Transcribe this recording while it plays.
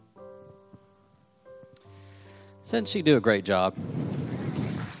Didn't she do a great job?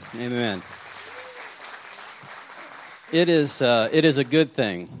 Amen. It is a good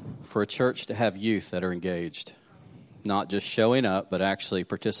thing for a church to have youth that are engaged, not just showing up, but actually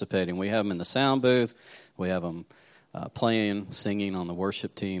participating. We have them in the sound booth. We have them playing, singing on the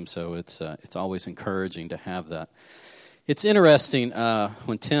worship team. So it's always encouraging to have that. It's interesting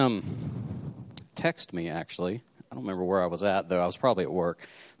when Tim texted me. Actually, I don't remember where I was at though. I was probably at work,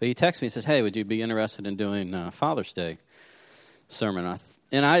 but he texted me and says, "Hey, would you be interested in doing Father's Day sermon?"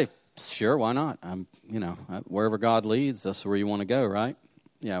 Sure, why not? Wherever God leads, that's where you want to go, right?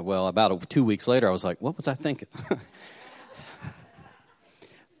 Yeah, well, about 2 weeks later, I was like, what was I thinking?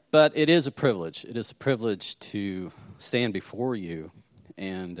 But it is a privilege. It is a privilege to stand before you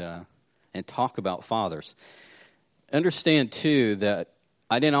and talk about fathers. Understand, too, that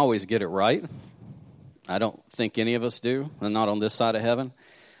I didn't always get it right. I don't think any of us do, and not on this side of heaven.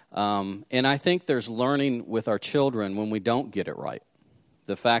 And I think there's learning with our children when we don't get it right.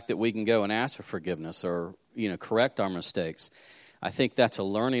 The fact that we can go and ask for forgiveness or, correct our mistakes, I think that's a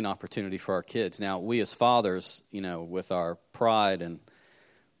learning opportunity for our kids. Now, we as fathers, with our pride and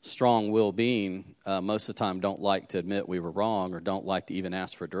strong will being, most of the time don't like to admit we were wrong or don't like to even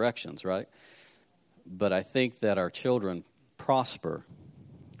ask for directions, right? But I think that our children prosper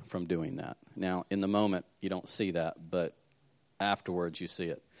from doing that. Now, in the moment, you don't see that, but afterwards you see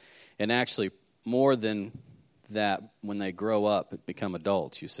it. And actually, more than that, when they grow up and become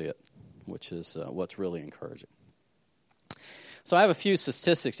adults, you see it, which is what's really encouraging. So I have a few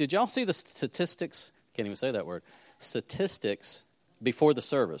statistics. Did y'all see the statistics? Can't even say that word. Statistics before the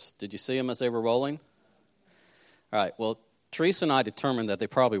service. Did you see them as they were rolling? All right. Well, Teresa and I determined that they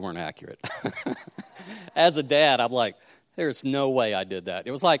probably weren't accurate. As a dad, I'm like, there's no way I did that.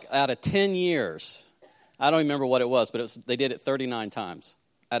 It was like out of 10 years, I don't remember what it was, but they did it 39 times.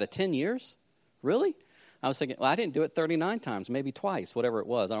 Out of 10 years? Really? I was thinking, well, I didn't do it 39 times, maybe twice, whatever it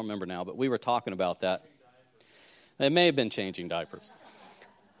was. I don't remember now, but we were talking about that. It may have been changing diapers.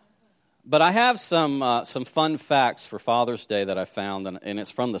 But I have some fun facts for Father's Day that I found, and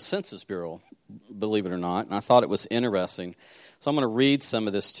it's from the Census Bureau, believe it or not, and I thought it was interesting. So I'm going to read some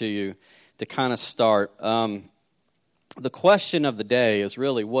of this to you to kind of start. The question of the day is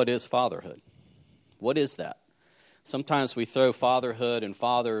really, what is fatherhood? What is that? Sometimes we throw fatherhood and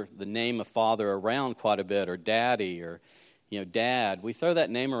the name of father around quite a bit, or daddy, or, dad. We throw that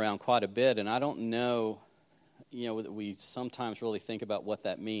name around quite a bit, and I don't know, we sometimes really think about what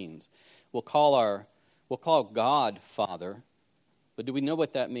that means. We'll call God Father, but do we know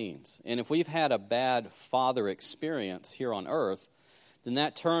what that means? And if we've had a bad father experience here on earth, then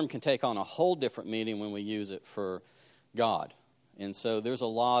that term can take on a whole different meaning when we use it for God. And so there's a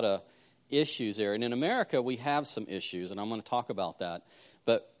lot of issues there. And in America, we have some issues, and I'm going to talk about that.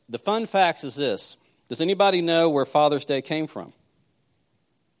 But the fun facts is this. Does anybody know where Father's Day came from?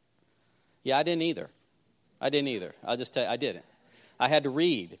 Yeah, I didn't either. I'll just tell you, I didn't. I had to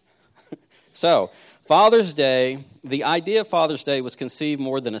read. So, Father's Day, the idea of Father's Day was conceived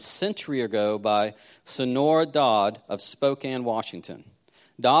more than a century ago by Sonora Dodd of Spokane, Washington.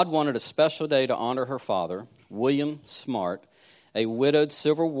 Dodd wanted a special day to honor her father, William Smart, a widowed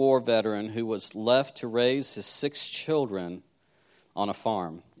Civil War veteran who was left to raise his 6 children on a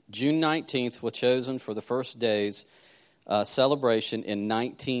farm. June 19th was chosen for the first day's celebration in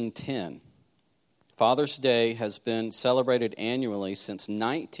 1910. Father's Day has been celebrated annually since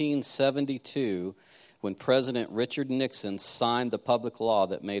 1972 when President Richard Nixon signed the public law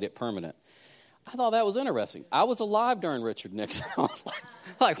that made it permanent. I thought that was interesting. I was alive during Richard Nixon. I was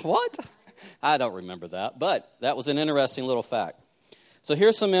like, what? I don't remember that, but that was an interesting little fact. So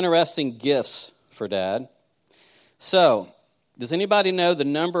here's some interesting gifts for Dad. So, does anybody know the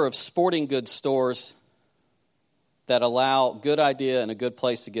number of sporting goods stores that allow good idea and a good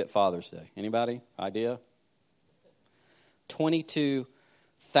place to get Father's Day? Anybody? Idea?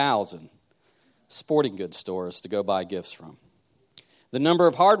 22,000 sporting goods stores to go buy gifts from. The number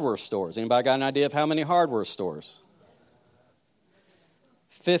of hardware stores. Anybody got an idea of how many hardware stores?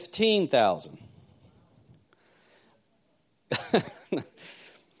 15,000.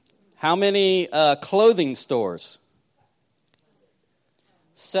 How many clothing stores?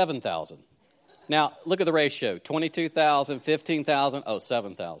 7,000. Now, look at the ratio. 22,000, 15,000,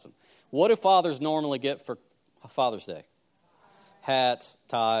 7,000. What do fathers normally get for Father's Day? Hats,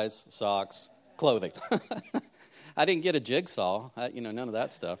 ties, socks, clothing. I didn't get a jigsaw. None of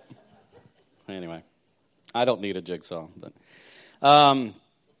that stuff. Anyway, I don't need a jigsaw. But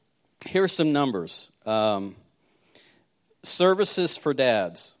here's some numbers. Services for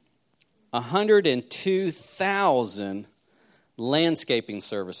dads. 102,000 landscaping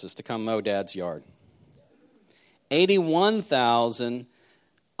services to come mow Dad's yard. 81,000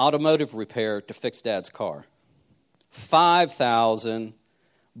 automotive repair to fix Dad's car. 5,000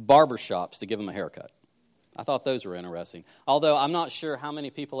 barbershops to give him a haircut. I thought those were interesting. Although I'm not sure how many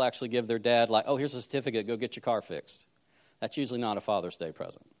people actually give their dad, like, oh, here's a certificate, go get your car fixed. That's usually not a Father's Day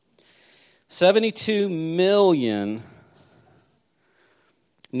present. 72 million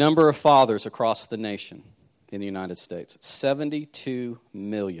number of fathers across the nation in the United States. 72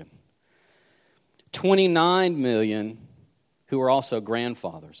 million. 29 million who are also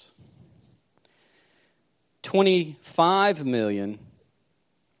grandfathers. 25 million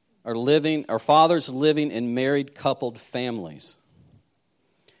are fathers living in married coupled families.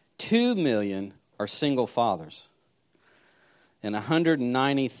 2 million are single fathers. And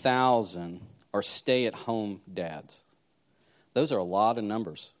 190,000 are stay-at-home dads. Those are a lot of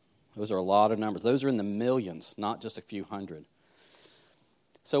numbers. Those are in the millions, not just a few hundred.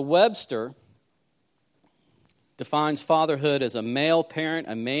 So Webster defines fatherhood as a male parent,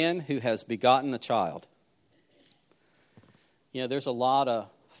 a man who has begotten a child. You know, there's a lot of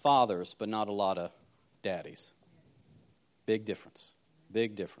fathers, but not a lot of daddies. Big difference.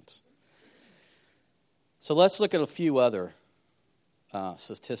 Big difference. So let's look at a few other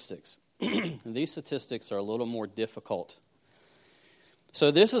statistics. And these statistics are a little more difficult.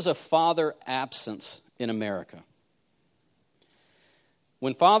 So this is a father absence in America.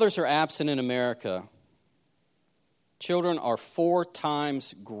 When fathers are absent in America, children are 4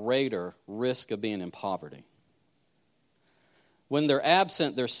 times greater risk of being in poverty. When they're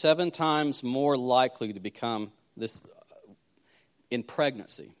absent, they're 7 times more likely to become this in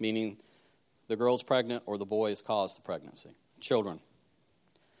pregnancy, meaning the girl's pregnant or the boy has caused the pregnancy. Children.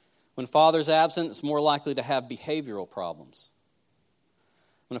 When father's absent, it's more likely to have behavioral problems.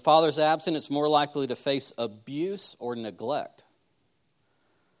 When a father's absent, it's more likely to face abuse or neglect.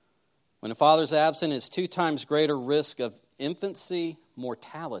 When a father's absent, it's 2 times greater risk of infancy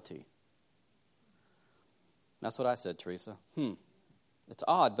mortality. That's what I said, Teresa. It's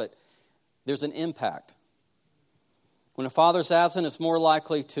odd, but there's an impact. When a father's absent, the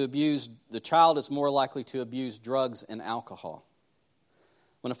child is more likely to abuse drugs and alcohol.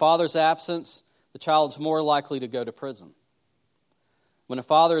 When a father's absent, the child's more likely to go to prison. When a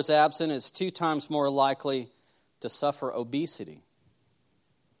father is absent, it's 2 times more likely to suffer obesity.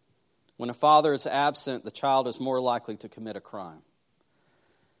 When a father is absent, the child is more likely to commit a crime.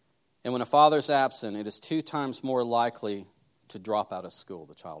 And when a father is absent, it is 2 times more likely to drop out of school,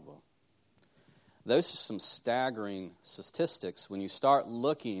 the child will. Those are some staggering statistics when you start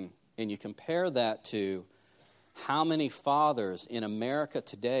looking and you compare that to how many fathers in America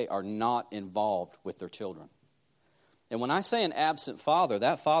today are not involved with their children. And when I say an absent father,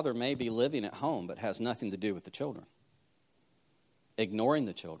 that father may be living at home but has nothing to do with the children. Ignoring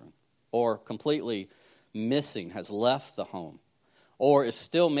the children. Or completely missing, has left the home. Or is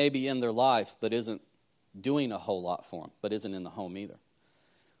still maybe in their life but isn't doing a whole lot for them, but isn't in the home either.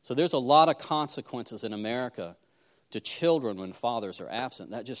 So there's a lot of consequences in America to children when fathers are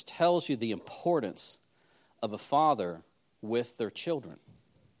absent. That just tells you the importance of a father with their children.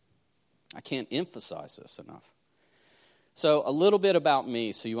 I can't emphasize this enough. So a little bit about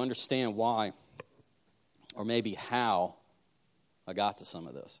me so you understand why or maybe how I got to some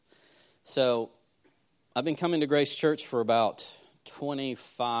of this. So I've been coming to Grace Church for about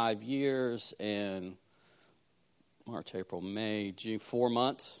 25 years and March, April, May, June, 4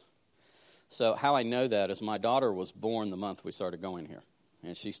 months. So how I know that is my daughter was born the month we started going here.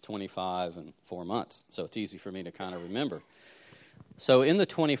 And she's 25 and 4 months. So it's easy for me to kind of remember. So in the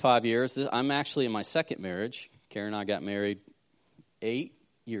 25 years, I'm actually in my second marriage. Karen and I got married 8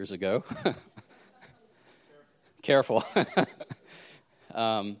 years ago. Careful.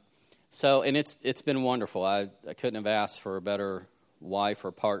 And it's been wonderful. I couldn't have asked for a better wife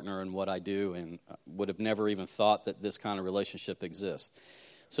or partner in what I do, and would have never even thought that this kind of relationship exists.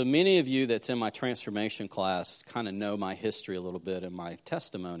 So many of you that's in my transformation class kind of know my history a little bit and my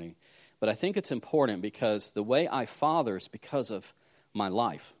testimony, but I think it's important because the way I father is because of my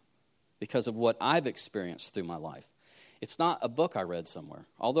life, because of what I've experienced through my life. It's not a book I read somewhere,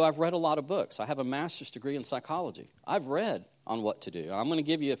 although I've read a lot of books. I have a master's degree in psychology. I've read on what to do. I'm going to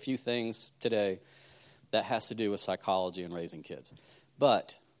give you a few things today that has to do with psychology and raising kids.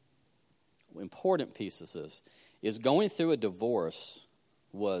 But important piece of this is going through a divorce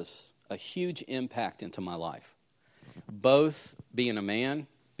was a huge impact into my life. Both being a man,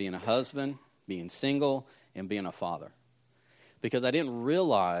 being a husband, being single, and being a father. Because I didn't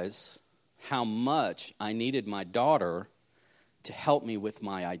realize how much I needed my daughter to help me with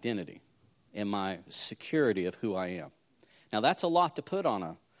my identity and my security of who I am. Now, that's a lot to put on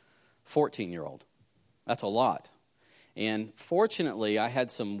a 14-year-old. That's a lot. And fortunately, I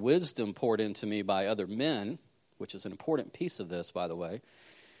had some wisdom poured into me by other men, which is an important piece of this, by the way,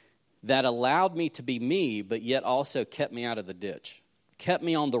 that allowed me to be me, but yet also kept me out of the ditch, kept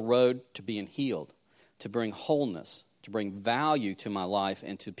me on the road to being healed, to bring wholeness, to bring value to my life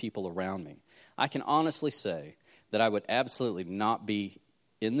and to people around me. I can honestly say that I would absolutely not be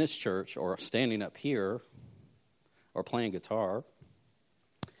in this church or standing up here or playing guitar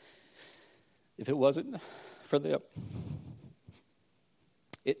if it wasn't for them.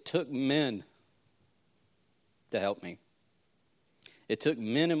 It took men to help me. It took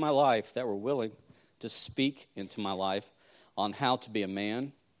men in my life that were willing to speak into my life on how to be a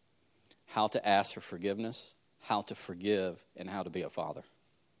man, how to ask for forgiveness, how to forgive, and how to be a father.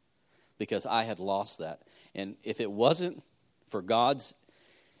 Because I had lost that. And if it wasn't for God's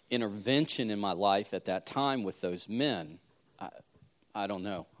intervention in my life at that time with those men, I don't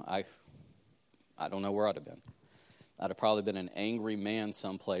know. I don't know where I'd have been. I'd have probably been an angry man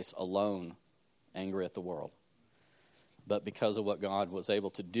someplace alone, angry at the world. But because of what God was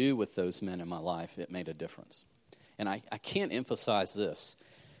able to do with those men in my life, it made a difference. And I can't emphasize this.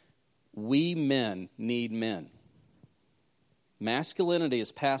 We men need men. Masculinity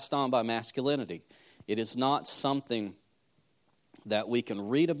is passed on by masculinity. It is not something that we can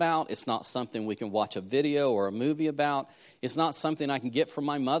read about. It's not something we can watch a video or a movie about. It's not something I can get from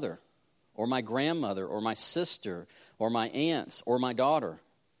my mother or my grandmother or my sister or my aunts or my daughter.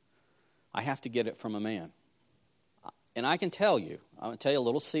 I have to get it from a man. And I can tell you, I'm going to tell you a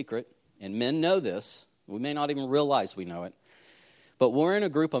little secret, and men know this. We may not even realize we know it. But we're in a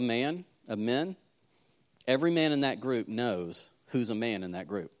group of men, every man in that group knows who's a man in that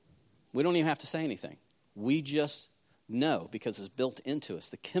group. We don't even have to say anything. We just know because it's built into us,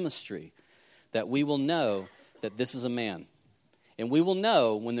 the chemistry, that we will know that this is a man. And we will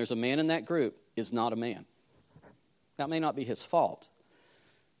know when there's a man in that group is not a man. That may not be his fault,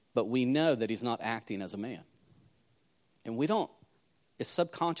 but we know that he's not acting as a man. And we don't, it's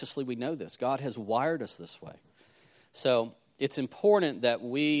subconsciously we know this. God has wired us this way. So it's important that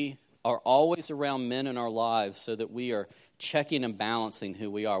we are always around men in our lives so that we are checking and balancing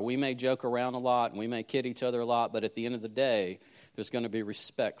who we are. We may joke around a lot and we may kid each other a lot, but at the end of the day, there's going to be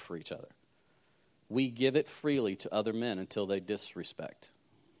respect for each other. We give it freely to other men until they disrespect,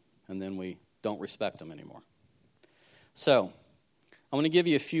 and then we don't respect them anymore. So I'm going to give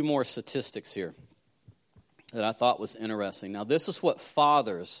you a few more statistics here that I thought was interesting. Now, this is what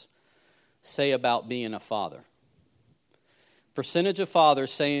fathers say about being a father. Percentage of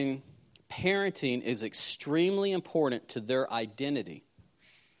fathers saying parenting is extremely important to their identity.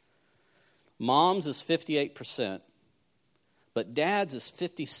 Moms is 58%, but dads is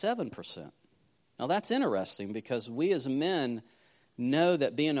 57%. Now, that's interesting because we as men know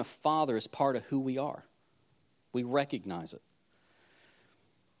that being a father is part of who we are. We recognize it.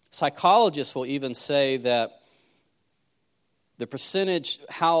 Psychologists will even say that the percentage,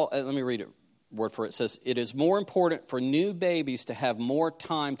 let me read it word for it. It says, it is more important for new babies to have more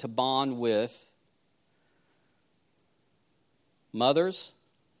time to bond with mothers,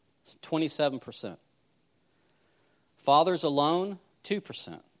 27%. Fathers alone,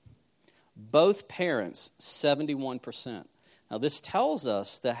 2%. Both parents, 71%. Now, this tells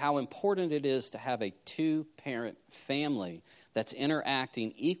us that how important it is to have a two-parent family that's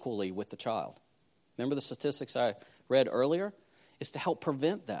interacting equally with the child. Remember the statistics I read earlier? It's to help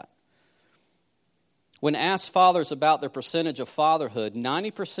prevent that. When asked fathers about their percentage of fatherhood,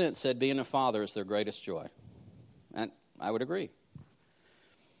 90% said being a father is their greatest joy. And I would agree.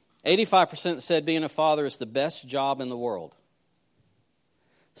 85% said being a father is the best job in the world.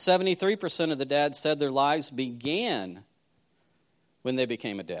 73% of the dads said their lives began when they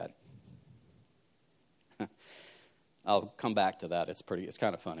became a dad. I'll come back to that. It's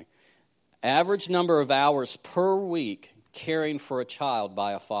kind of funny. Average number of hours per week caring for a child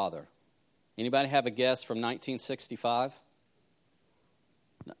by a father. Anybody have a guess from 1965?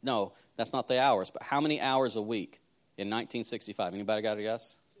 No, that's not the hours, but how many hours a week in 1965? Anybody got a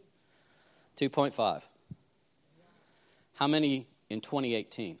guess? 2.5. How many in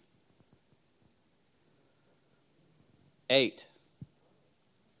 2018? 8.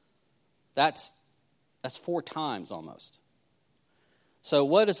 That's 4 times almost. So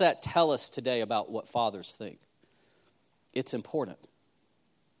what does that tell us today about what fathers think? It's important.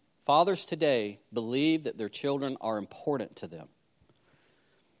 Fathers today believe that their children are important to them.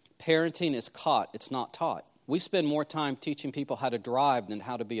 Parenting is caught, it's not taught. We spend more time teaching people how to drive than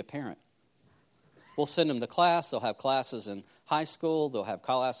how to be a parent. We'll send them to class. They'll have classes in high school. They'll have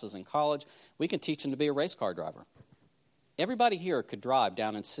classes in college. We can teach them to be a race car driver. Everybody here could drive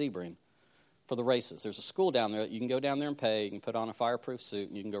down in Sebring for the races. There's a school down there. You can go down there and pay. You can put on a fireproof suit,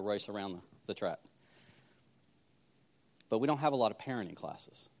 and you can go race around the track. But we don't have a lot of parenting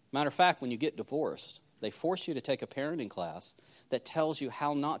classes. Matter of fact, when you get divorced, they force you to take a parenting class that tells you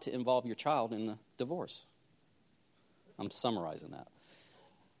how not to involve your child in the divorce. I'm summarizing that.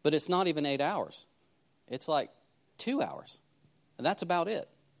 But it's not even 8 hours. It's like 2 hours. And that's about it.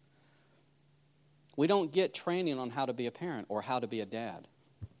 We don't get training on how to be a parent or how to be a dad.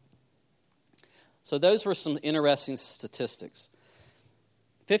 So those were some interesting statistics.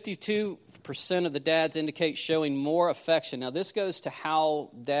 52% of the dads indicate showing more affection. Now this goes to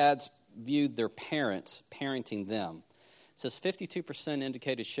how dads viewed their parents, parenting them. It says 52%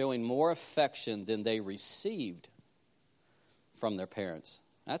 indicated showing more affection than they received from their parents.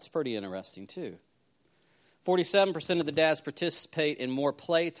 That's pretty interesting too. 47% of the dads participate in more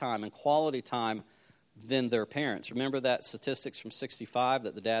playtime and quality time than their parents. Remember that statistics from 65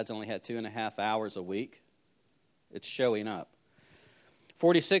 that the dads only had 2.5 hours a week? It's showing up.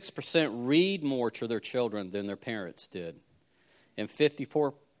 46% read more to their children than their parents did. And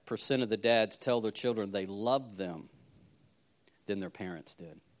 54% of the dads tell their children they love them than their parents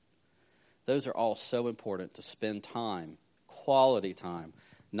did. Those are all so important to spend time, quality time,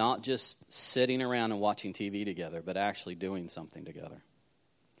 not just sitting around and watching TV together, but actually doing something together.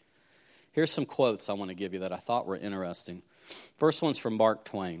 Here's some quotes I want to give you that I thought were interesting. First one's from Mark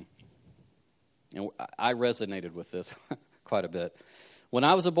Twain. And I resonated with this quite a bit. When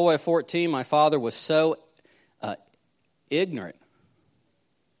I was a boy of 14, my father was so ignorant,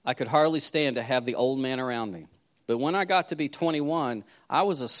 I could hardly stand to have the old man around me. But when I got to be 21, I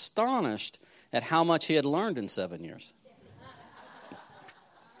was astonished at how much he had learned in 7 years.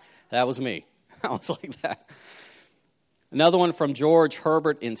 That was me. I was like that. Another one from George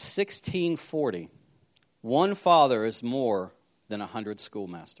Herbert in 1640. One father is more than 100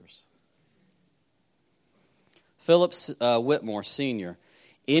 schoolmasters. Philip Whitmore, Sr.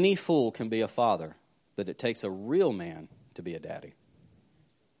 Any fool can be a father, but it takes a real man to be a daddy.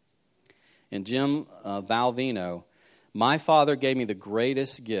 And Jim Valvino, my father gave me the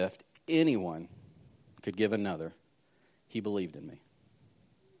greatest gift anyone could give another. He believed in me.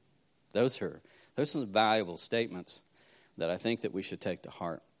 Those are some valuable statements that I think that we should take to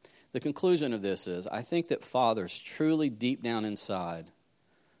heart. The conclusion of this is, I think that fathers truly deep down inside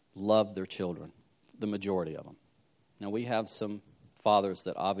love their children, the majority of them. Now, we have some fathers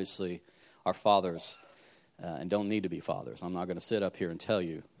that obviously are fathers and don't need to be fathers. I'm not going to sit up here and tell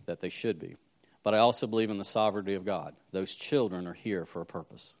you that they should be. But I also believe in the sovereignty of God. Those children are here for a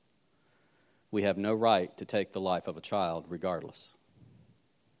purpose. We have no right to take the life of a child regardless.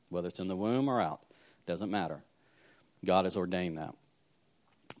 Whether it's in the womb or out, doesn't matter. God has ordained that.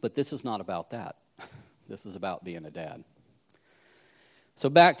 But this is not about that. This is about being a dad.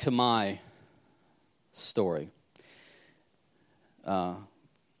 So back to my story.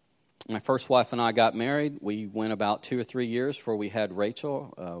 My first wife and I got married. We went about 2 or 3 years before we had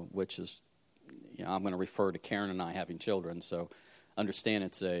Rachel, which is, I'm going to refer to Karen and I having children, so understand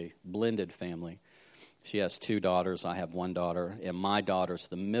it's a blended family. She has 2 daughters, I have 1 daughter, and my daughter's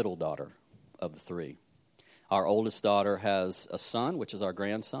the middle daughter of the 3. Our oldest daughter has a son, which is our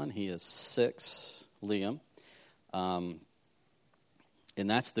grandson. He is 6, Liam. And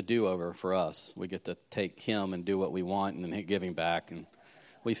that's the do-over for us. We get to take him and do what we want and then give him back. And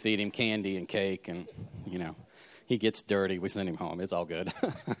we feed him candy and cake and, he gets dirty. We send him home. It's all good.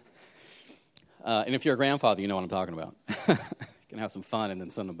 And if you're a grandfather, you know what I'm talking about. You can have some fun and then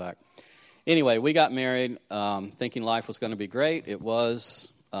send them back. Anyway, we got married thinking life was going to be great. It was.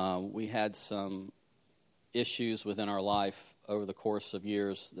 We had some issues within our life over the course of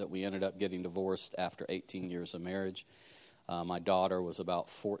years that we ended up getting divorced after 18 years of marriage. My daughter was about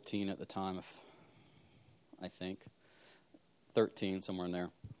 14 at the time, I think. 13, somewhere in there.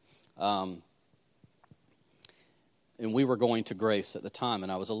 And we were going to Grace at the time,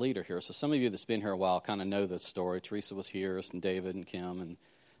 and I was a leader here. So some of you that's been here a while kind of know this story. Teresa was here, and David and Kim and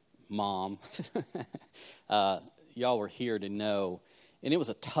Mom. Y'all were here to know. And it was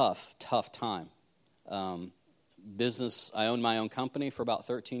a tough time. Business, I owned my own company for about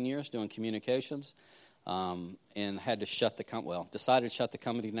 13 years doing communications. And had to shut the company, decided to shut the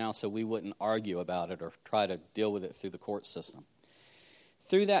company now so we wouldn't argue about it or try to deal with it through the court system.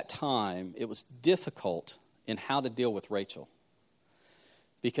 Through that time, it was difficult in how to deal with Rachel.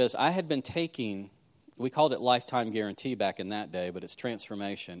 Because I had been taking, we called it lifetime guarantee back in that day, but it's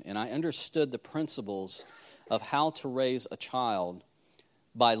transformation. And I understood the principles of how to raise a child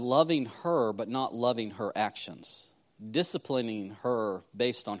by loving her but not loving her actions. Disciplining her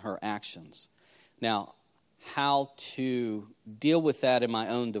based on her actions. Now, how to deal with that in my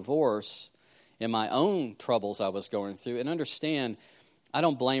own divorce in my own troubles I was going through. And understand, I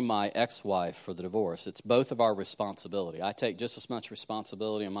don't blame my ex-wife for the divorce. It's both of our responsibility. I take just as much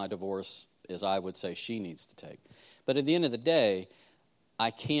responsibility in my divorce as I would say she needs to take. But at the end of the day,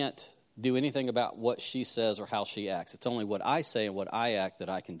 I can't do anything about what she says or how she acts. It's only what I say and what I act that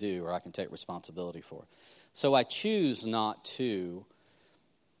I can do or I can take responsibility for. So I choose not to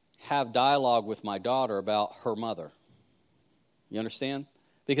have dialogue with my daughter about her mother. You understand?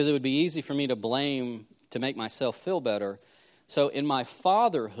 Because it would be easy for me to blame to make myself feel better. So in my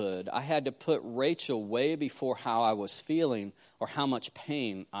fatherhood, I had to put Rachel way before how I was feeling or how much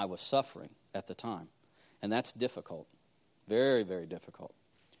pain I was suffering at the time. And that's difficult. Very, very difficult.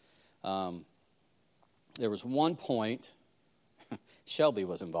 There was one point, Shelby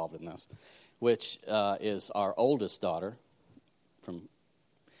was involved in this, which is our oldest daughter.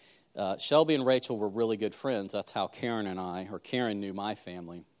 Shelby and Rachel were really good friends. That's how Karen knew my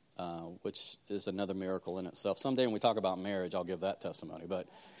family, which is another miracle in itself. Someday when we talk about marriage, I'll give that testimony. But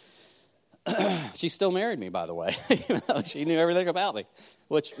she still married me, by the way, even though she knew everything about me,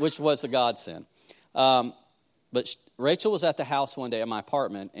 which was a godsend. But Rachel was at the house one day at my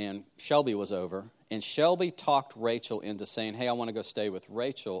apartment, and Shelby was over. And Shelby talked Rachel into saying, hey, I want to go stay with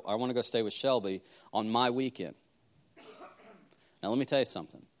Rachel. I want to go stay with Shelby on my weekend. Now, let me tell you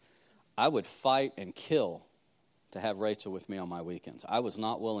something. I would fight and kill to have Rachel with me on my weekends. I was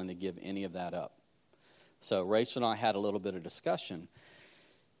not willing to give any of that up. So Rachel and I had a little bit of discussion.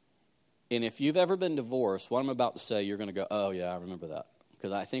 And if you've ever been divorced, what I'm about to say, you're going to go, oh, yeah, I remember that.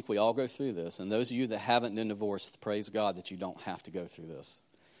 Because I think we all go through this. And those of you that haven't been divorced, praise God that you don't have to go through this.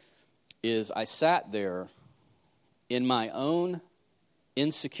 Is I sat there in my own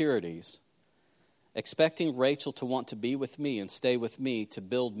insecurities, expecting Rachel to want to be with me and stay with me to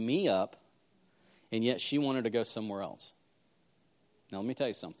build me up, and yet she wanted to go somewhere else. Now, let me tell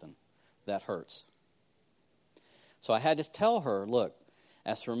you something. That hurts. So I had to tell her, look,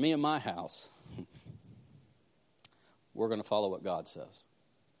 as for me and my house, we're going to follow what God says.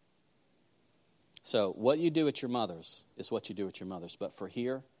 So what you do at your mother's is what you do at your mother's. But for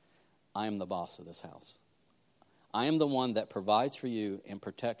here, I am the boss of this house. I am the one that provides for you and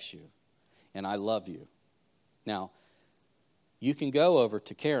protects you. And I love you. Now, you can go over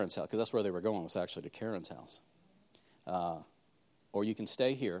to Karen's house, because that's where they were going, was actually to Karen's house. Or you can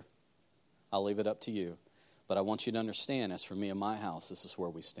stay here. I'll leave it up to you. But I want you to understand, as for me and my house, this is where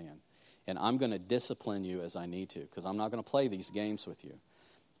we stand. And I'm going to discipline you as I need to, because I'm not going to play these games with you.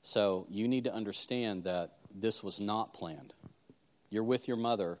 So you need to understand that this was not planned. You're with your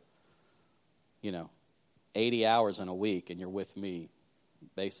mother, 80 hours in a week, and you're with me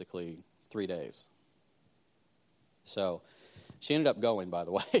basically 3 days. So she ended up going, by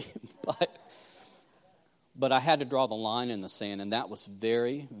the way. But I had to draw the line in the sand, and that was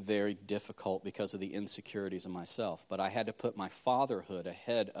very, very difficult because of the insecurities of myself. But I had to put my fatherhood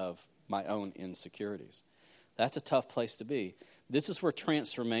ahead of my own insecurities. That's a tough place to be. This is where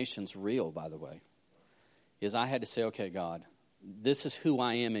transformation's real, by the way, is I had to say, okay, God, this is who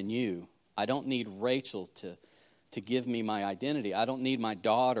I am in you. I don't need Rachel to give me my identity. I don't need my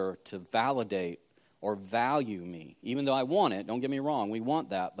daughter to validate or value me. Even though I want it, don't get me wrong, we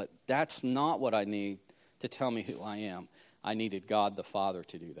want that, but that's not what I need to tell me who I am. I needed God the Father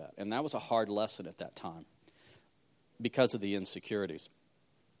to do that. And that was a hard lesson at that time because of the insecurities.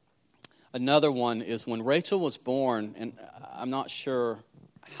 Another one is when Rachel was born, and I'm not sure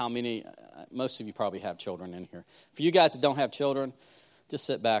how many, most of you probably have children in here. For you guys that don't have children, just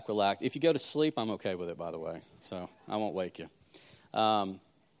sit back, relax. If you go to sleep, I'm okay with it, by the way, so I won't wake you. I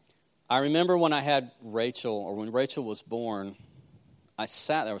remember when I had Rachel, or when Rachel was born, I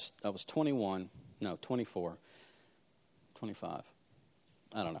sat there, I was 24, 25,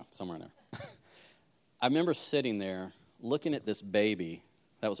 I don't know, somewhere in there. I remember sitting there looking at this baby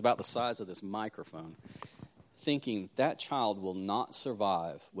that was about the size of this microphone, thinking that child will not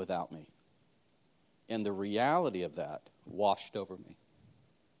survive without me. And the reality of that washed over me.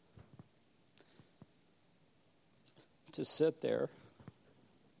 To sit there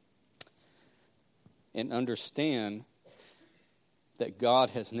and understand that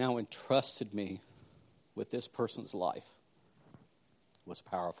God has now entrusted me with this person's life was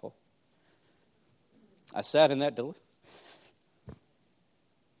powerful. I sat in that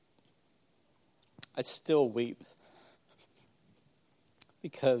I still weep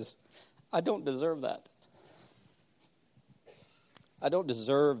because I don't deserve that. I don't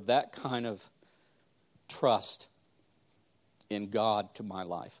deserve that kind of trust in God to my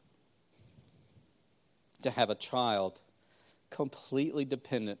life. To have a child completely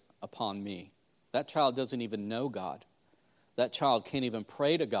dependent upon me. That child doesn't even know God. That child can't even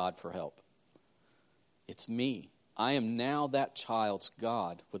pray to God for help. It's me. I am now that child's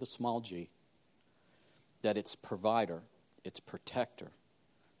God with a small g. That it's provider, it's protector,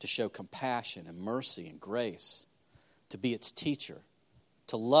 to show compassion and mercy and grace, to be its teacher,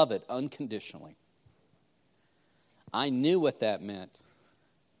 to love it unconditionally. I knew what that meant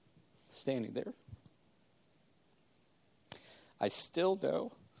standing there. I still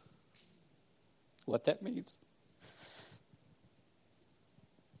know what that means.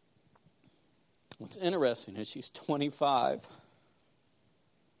 What's interesting is she's 25.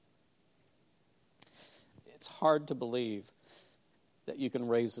 It's hard to believe that you can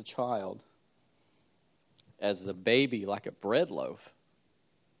raise a child as the baby like a bread loaf,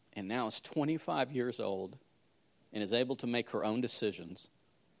 and now is 25 years old and is able to make her own decisions,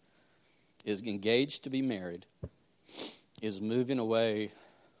 is engaged to be married, is moving away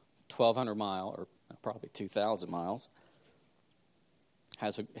 1,200 miles, or probably 2,000 miles,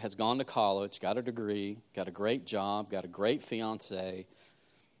 has gone to college, got a degree, got a great job, got a great fiance.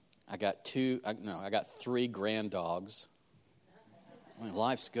 I got 3 grand dogs. I mean,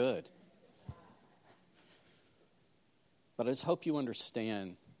 life's good. But I just hope you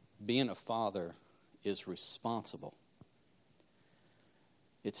understand, being a father is responsible.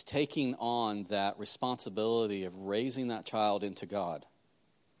 It's taking on that responsibility of raising that child into God.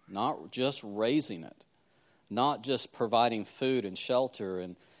 Not just raising it. Not just providing food and shelter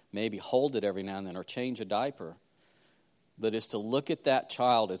and maybe hold it every now and then or change a diaper. But it's to look at that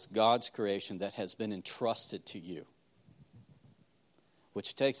child as God's creation that has been entrusted to you.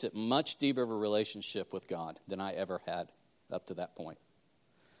 Which takes it much deeper of a relationship with God than I ever had up to that point.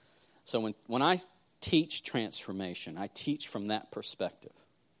 So when I teach transformation, I teach from that perspective.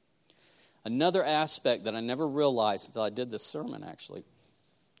 Another aspect that I never realized until I did this sermon actually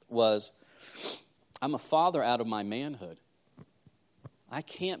was I'm a father out of my manhood. I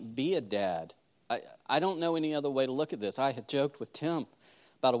can't be a dad. I don't know any other way to look at this. I had joked with Tim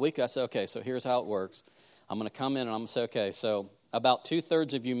about a week ago. I said, okay, so here's how it works. I'm going to come in and I'm going to say, okay, so about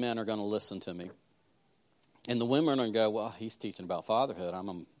 2/3 of you men are going to listen to me. And the women are going to go, well, he's teaching about fatherhood.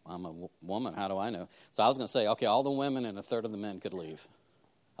 I'm a woman. How do I know? So I was going to say, okay, all the women and 1/3 of the men could leave.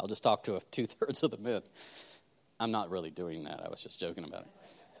 I'll just talk to 2/3 of the men. I'm not really doing that. I was just joking about it.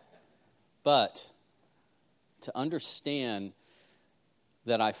 But to understand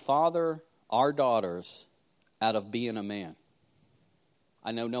that I father our daughters out of being a man.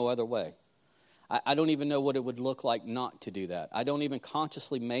 I know no other way. I don't even know what it would look like not to do that. I don't even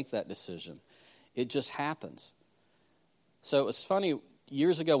consciously make that decision. It just happens. So it was funny,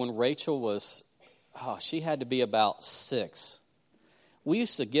 years ago when Rachel was, she had to be about 6. We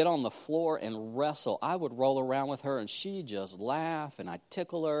used to get on the floor and wrestle. I would roll around with her and she'd just laugh and I'd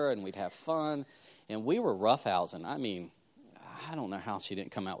tickle her and we'd have fun. And we were roughhousing. I mean, I don't know how she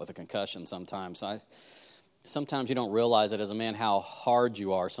didn't come out with a concussion sometimes. Sometimes you don't realize it as a man how hard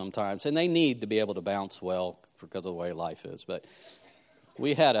you are sometimes. And they need to be able to bounce well because of the way life is. But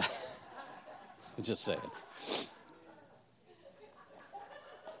we had I'm just saying.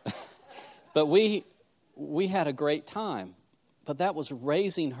 But we had a great time. But that was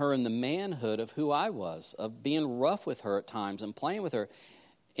raising her in the manhood of who I was, of being rough with her at times and playing with her.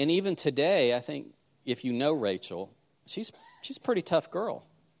 And even today, I think if you know Rachel, she's a pretty tough girl.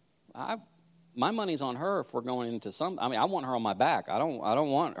 My money's on her if we're going into I want her on my back. I don't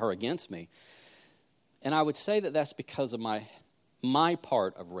want her against me. And I would say that that's because of my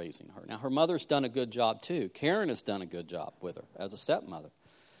part of raising her. Now, her mother's done a good job too. Karen has done a good job with her as a stepmother.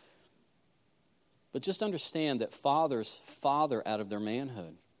 But just understand that fathers father out of their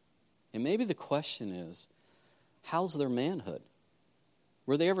manhood. And maybe the question is, how's their manhood?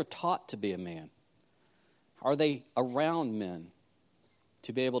 Were they ever taught to be a man? Are they around men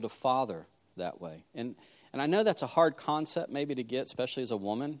to be able to father that way? And I know that's a hard concept maybe to get, especially as a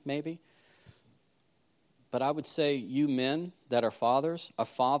woman maybe. But I would say you men that are fathers are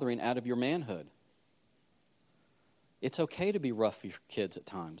fathering out of your manhood. It's okay to be rough with your kids at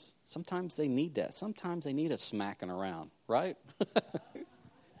times. Sometimes they need that. Sometimes they need a smacking around, right?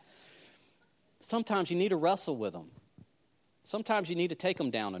 Sometimes you need to wrestle with them. Sometimes you need to take them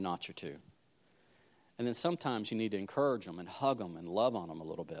down a notch or two. And then sometimes you need to encourage them and hug them and love on them a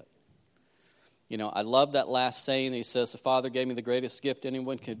little bit. You know, I love that last saying. He says, the Father gave me the greatest gift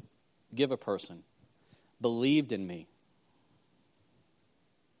anyone could give a person. Believed in me.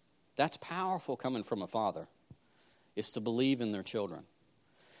 That's powerful coming from a father. Is to believe in their children.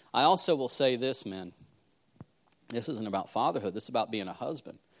 I also will say this, men. This isn't about fatherhood. This is about being a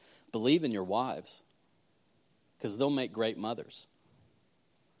husband. Believe in your wives. Because they'll make great mothers.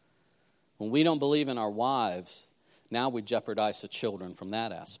 When we don't believe in our wives, now we jeopardize the children from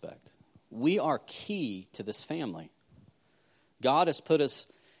that aspect. we are key to this family. God has put us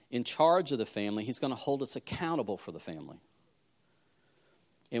in charge of the family. He's going to hold us accountable for the family.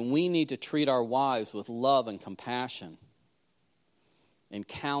 And we need to treat our wives with love and compassion and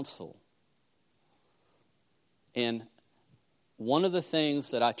counsel. And one of the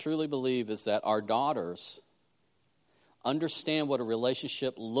things that I truly believe is that our daughters understand what a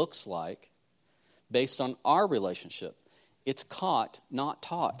relationship looks like based on our relationship. It's caught, not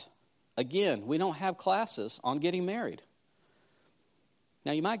taught. Again, we don't have classes on getting married.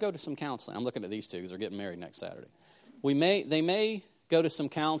 Now, you might go to some counseling. I'm looking at these two because they're getting married next Saturday. They may go to some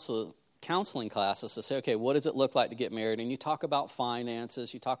counseling classes to say, okay, what does it look like to get married? And you talk about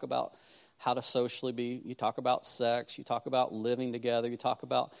finances, you talk about how to socially be, you talk about sex, you talk about living together, you talk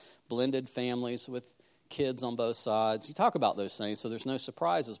about blended families with kids on both sides. You talk about those things so there's no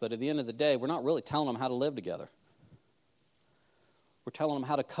surprises, but at the end of the day, we're not really telling them how to live together. We're telling them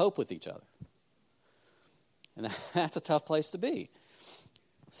how to cope with each other. And that's a tough place to be.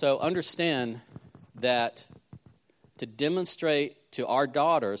 So understand that to demonstrate to our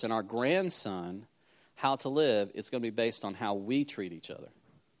daughters and our grandson how to live is going to be based on how we treat each other,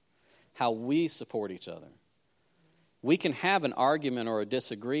 how we support each other. We can have an argument or a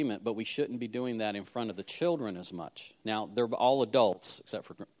disagreement, but we shouldn't be doing that in front of the children as much. Now, they're all adults, except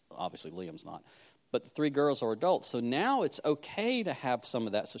for, obviously, Liam's not. But the three girls are adults. So now it's okay to have some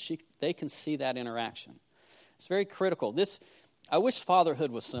of that so they can see that interaction. It's very critical. I wish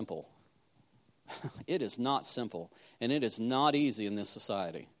fatherhood was simple. It is not simple, and it is not easy in this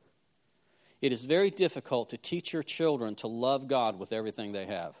society. It is very difficult to teach your children to love God with everything they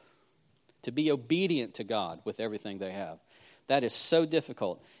have, to be obedient to God with everything they have. That is so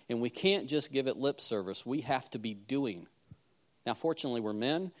difficult, and we can't just give it lip service. We have to be doing. Now, fortunately, we're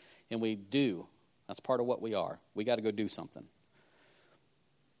men, and we do. That's part of what we are. We got to go do something.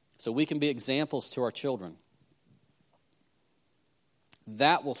 So we can be examples to our children.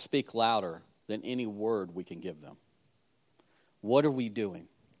 That will speak louder than any word we can give them. What are we doing?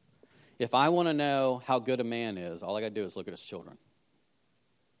 If I want to know how good a man is, all I got to do is look at his children.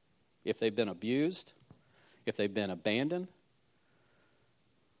 If they've been abused, if they've been abandoned,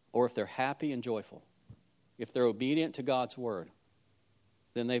 or if they're happy and joyful, if they're obedient to God's word,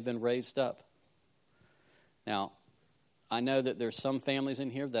 then they've been raised up. Now, I know that there's some families in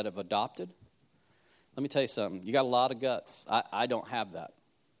here that have adopted. Let me tell you something. You got a lot of guts. I don't have that.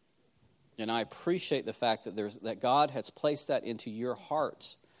 And I appreciate the fact that God has placed that into your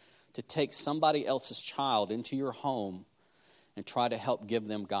hearts to take somebody else's child into your home and try to help give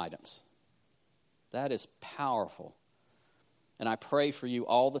them guidance. That is powerful. And I pray for you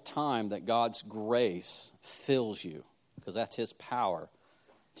all the time that God's grace fills you, because that's his power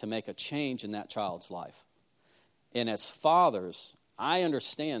to make a change in that child's life. And as fathers, I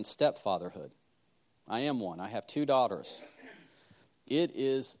understand stepfatherhood. I am one. I have 2 daughters. It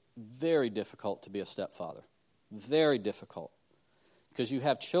is very difficult to be a stepfather. Very difficult. Because you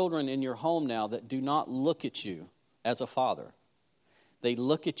have children in your home now that do not look at you as a father. They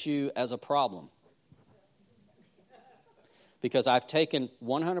look at you as a problem. Because I've taken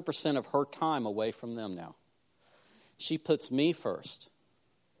 100% of her time away from them now. She puts me first,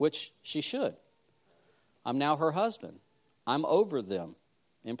 which she should. I'm now her husband. I'm over them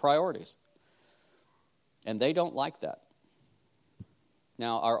in priorities. And they don't like that.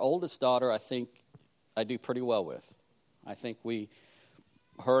 Now, our oldest daughter, I think I do pretty well with. I think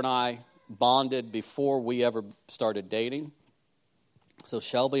her and I bonded before we ever started dating. So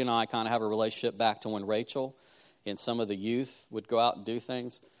Shelby and I kind of have a relationship back to when Rachel and some of the youth would go out and do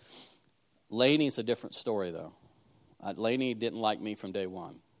things. Lainey's a different story, though. Lainey didn't like me from day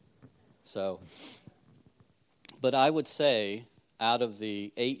one. But I would say out of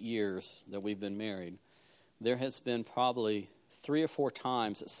the 8 years that we've been married, there has been probably 3 or 4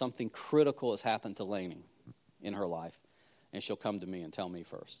 times that something critical has happened to Lainey in her life, and she'll come to me and tell me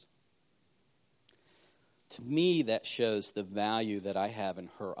first. To me, that shows the value that I have in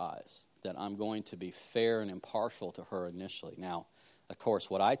her eyes, that I'm going to be fair and impartial to her initially. Now, of course,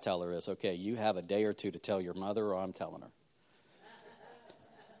 what I tell her is, okay, you have a day or 2 to tell your mother, or I'm telling her.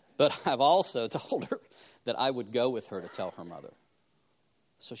 But I've also told her that I would go with her to tell her mother.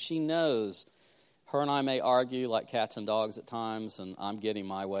 So she knows her and I may argue like cats and dogs at times, and I'm getting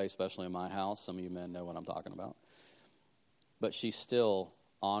my way, especially in my house. Some of you men know what I'm talking about. But she still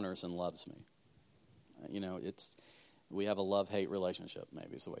honors and loves me. We have a love-hate relationship,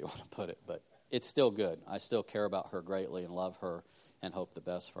 maybe is the way you want to put it. But it's still good. I still care about her greatly and love her and hope the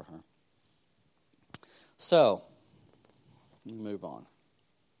best for her. So, let me move on.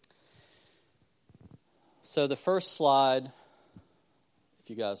 So the first slide, if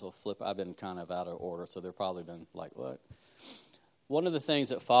you guys will flip, I've been kind of out of order, so they've probably been like, what? One of the things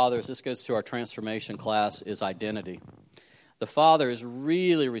that fathers, this goes to our transformation class, is identity. The father is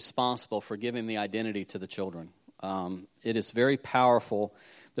really responsible for giving the identity to the children. It is very powerful.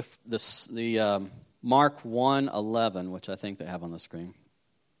 The Mark 1:11, which I think they have on the screen.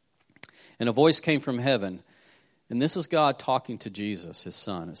 And a voice came from heaven, and this is God talking to Jesus, his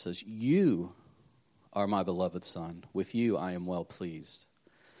son. It says, "You are my beloved son. With you I am well pleased."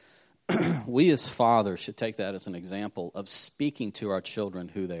 We as fathers should take that as an example of speaking to our children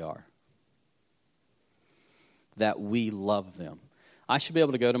who they are. That we love them. I should be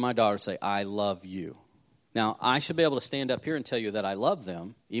able to go to my daughter and say, "I love you." Now, I should be able to stand up here and tell you that I love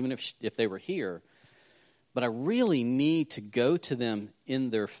them, even if they were here. But I really need to go to them in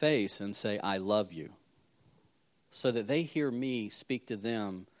their face and say, "I love you," so that they hear me speak to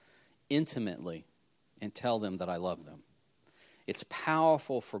them intimately and tell them that I love them. It's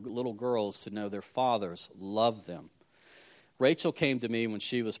powerful for little girls to know their fathers love them. Rachel came to me when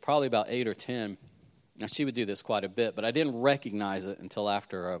she was probably about 8 or 10. Now, she would do this quite a bit, but I didn't recognize it until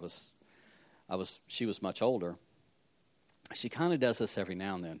after she was much older. She kind of does this every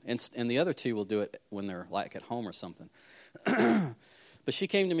now and then. And the other two will do it when they're like at home or something. But she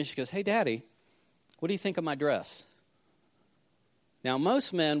came to me, she goes, "Hey, Daddy, what do you think of my dress?" Now,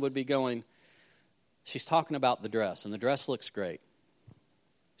 most men would be going, she's talking about the dress, and the dress looks great.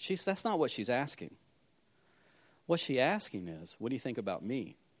 That's not what she's asking. What she's asking is, what do you think about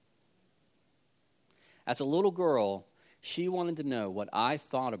me? As a little girl, she wanted to know what I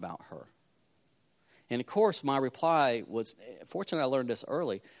thought about her. And of course, my reply was, fortunately I learned this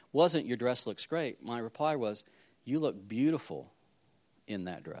early, wasn't "your dress looks great." My reply was, "You look beautiful in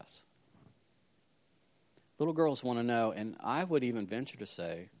that dress." Little girls want to know, and I would even venture to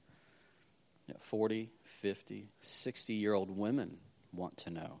say, 40, 50, 60-year-old women want to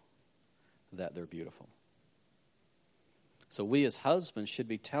know that they're beautiful. So we as husbands should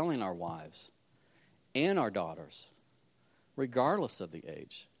be telling our wives and our daughters, regardless of the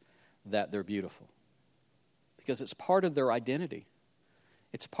age, that they're beautiful. Because it's part of their identity.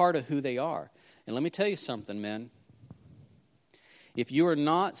 It's part of who they are. And let me tell you something, men. If you are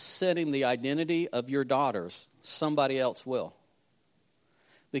not setting the identity of your daughters, somebody else will.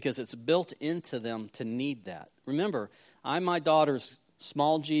 Because it's built into them to need that. Remember, I'm my daughter's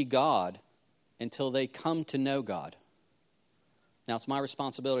small g God until they come to know God. Now, it's my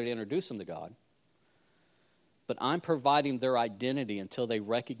responsibility to introduce them to God. But I'm providing their identity until they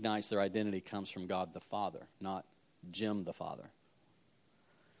recognize their identity comes from God the Father, not Jim the Father.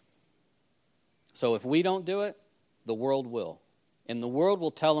 So if we don't do it, the world will. And the world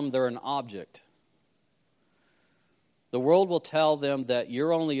will tell them they're an object. The world will tell them that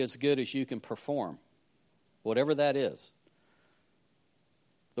you're only as good as you can perform, whatever that is.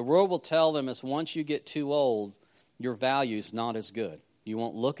 The world will tell them as once you get too old, your value's not as good. You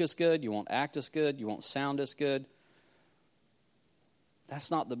won't look as good, you won't act as good, you won't sound as good. That's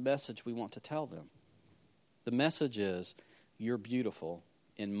not the message we want to tell them. The message is, you're beautiful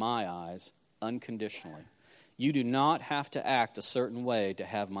in my eyes unconditionally. You do not have to act a certain way to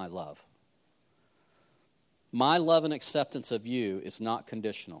have my love. My love and acceptance of you is not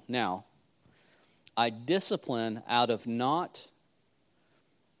conditional. Now, I discipline out of not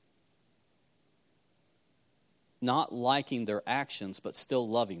liking their actions, but still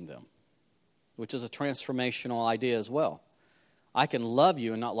loving them, which is a transformational idea as well. I can love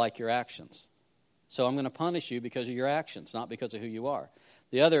you and not like your actions. So I'm going to punish you because of your actions, not because of who you are.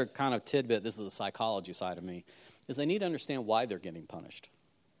 The other kind of tidbit, this is the psychology side of me, is they need to understand why they're getting punished.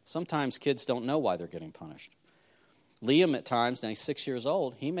 Sometimes kids don't know why they're getting punished. Liam at times, now he's 6 years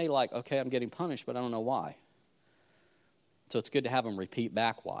old, he may like, okay, I'm getting punished, but I don't know why. So it's good to have him repeat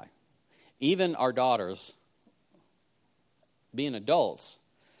back why. Even our daughters, being adults,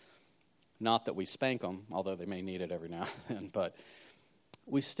 not that we spank them, although they may need it every now and then, but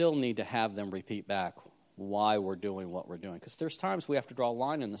we still need to have them repeat back why we're doing what we're doing. Because there's times we have to draw a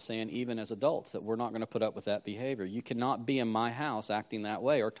line in the sand, even as adults, that we're not going to put up with that behavior. You cannot be in my house acting that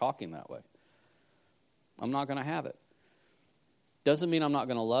way or talking that way. I'm not going to have it. Doesn't mean I'm not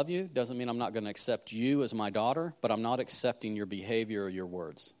going to love you. Doesn't mean I'm not going to accept you as my daughter, but I'm not accepting your behavior or your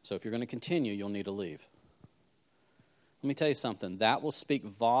words. So if you're going to continue, you'll need to leave. Let me tell you something. That will speak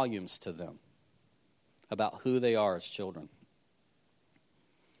volumes to them about who they are as children.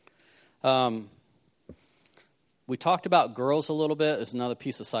 We talked about girls a little bit. It's another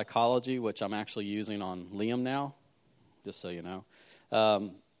piece of psychology, which I'm actually using on Liam now, just so you know.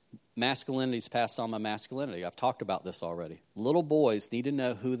 Masculinity is passed on by masculinity. I've talked about this already. Little boys need to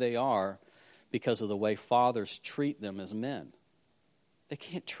know who they are because of the way fathers treat them as men. They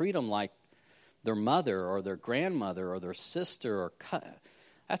can't treat them like their mother or their grandmother or their sister or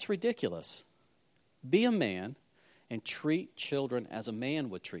that's ridiculous. Be a man and treat children as a man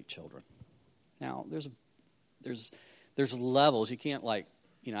would treat children. Now, there's levels. You can't I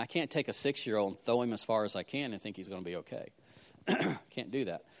can't take a 6-year-old and throw him as far as I can and think he's going to be okay. Can't do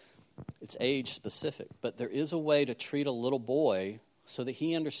that. It's age specific. But there is a way to treat a little boy so that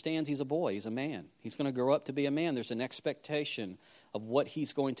he understands he's a boy, he's a man. He's going to grow up to be a man. There's an expectation of what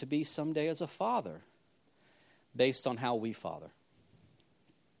he's going to be someday as a father based on how we father.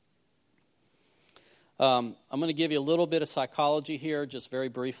 I'm going to give you a little bit of psychology here, just very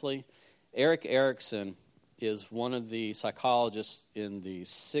briefly. Erik Erikson is one of the psychologists in the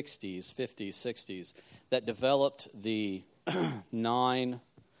 60s, 50s, 60s that developed the 9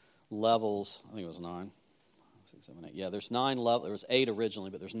 levels. I think it was 9. 6, 7, 8. Yeah, there's 9 levels. There was 8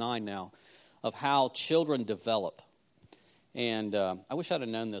 originally, but there's 9 now of how children develop. And I wish I'd have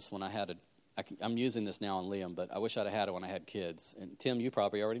known this when I had I'm using this now on Liam, but I wish I'd have had it when I had kids. And Tim, you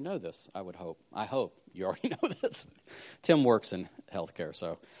probably already know this, I would hope. I hope you already know this. Tim works in healthcare,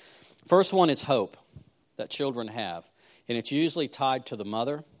 so. First one is hope that children have. And it's usually tied to the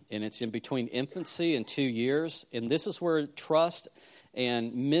mother, and it's in between infancy and 2 years. And this is where trust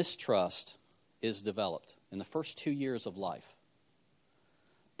and mistrust is developed in the first 2 years of life.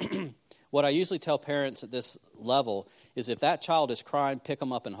 What I usually tell parents at this level is if that child is crying, pick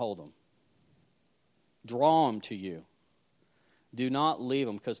them up and hold them. Draw them to you. Do not leave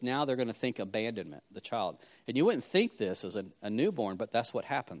them, because now they're going to think abandonment, the child. And you wouldn't think this as a newborn, but that's what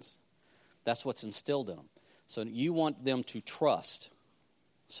happens. That's what's instilled in them. So you want them to trust.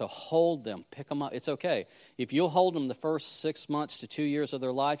 So hold them, pick them up. It's okay. If you'll hold them the first 6 months to 2 years of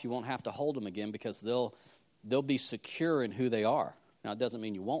their life, you won't have to hold them again, because they'll be secure in who they are. Now, it doesn't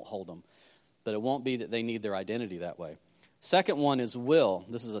mean you won't hold them, but it won't be that they need their identity that way. Second one is will.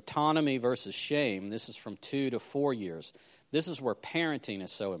 This is autonomy versus shame. This is from 2 to 4 years. This is where parenting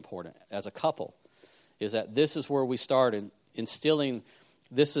is so important as a couple, is that this is where we start instilling.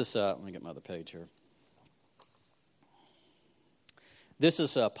 This is, let me get my other page here. This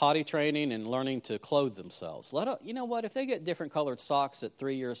is potty training and learning to clothe themselves. You know what? If they get different colored socks at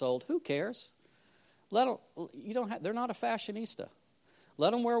 3 years old, who cares? They're not a fashionista.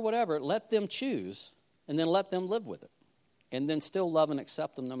 Let them wear whatever. Let them choose, and then let them live with it. And then still love and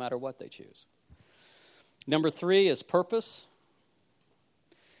accept them no matter what they choose. Number 3 is purpose.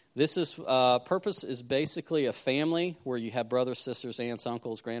 This is purpose is basically a family where you have brothers, sisters, aunts,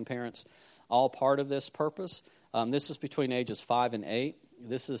 uncles, grandparents, all part of this purpose. This is between ages 5 and 8.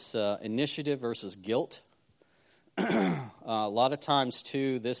 This is initiative versus guilt. A lot of times,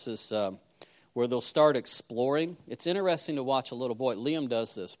 too, this is where they'll start exploring. It's interesting to watch a little boy. Liam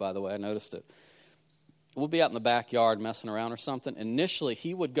does this, by the way. I noticed it. We'll be out in the backyard messing around or something. Initially,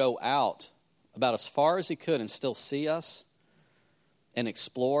 he would go out about as far as he could and still see us and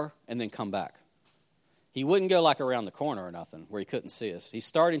explore and then come back. He wouldn't go like around the corner or nothing where he couldn't see us. He's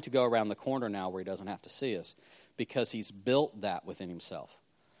starting to go around the corner now where he doesn't have to see us because he's built that within himself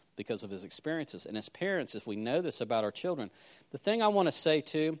because of his experiences. And as parents, if we know this about our children, the thing I want to say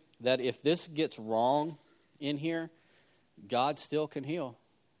too, that if this gets wrong in here, God still can heal.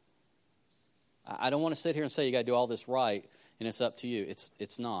 I don't want to sit here and say you got to do all this right and it's up to you.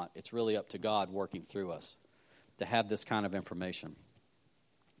 It's not. It's really up to God working through us to have this kind of information.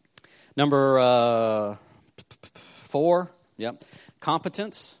 Number 4,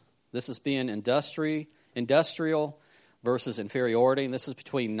 competence. This is being industrial versus inferiority. And this is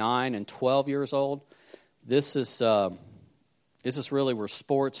between 9 and 12 years old. This is really where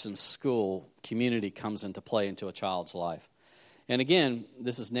sports and school community comes into play into a child's life. And again,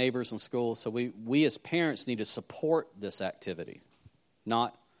 this is neighbors and school, so we as parents need to support this activity,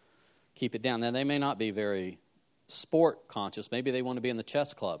 not keep it down. Now, they may not be very sport conscious. Maybe they want to be in the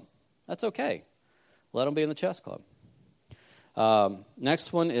chess club. That's okay. Let them be in the chess club.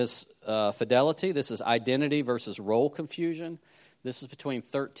 Next one is fidelity. This is identity versus role confusion. This is between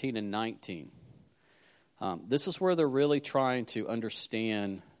 13 and 19. This is where they're really trying to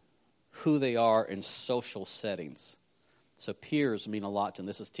understand who they are in social settings. So peers mean a lot to them.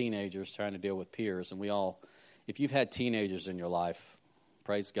 This is teenagers trying to deal with peers. And we all, if you've had teenagers in your life,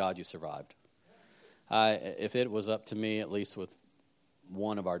 praise God you survived. If it was up to me, at least with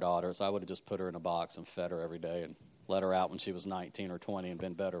one of our daughters, I would have just put her in a box and fed her every day and let her out when she was 19 or 20 and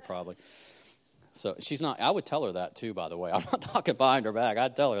been better probably. So she's not, I would tell her that too, by the way. I'm not talking behind her back.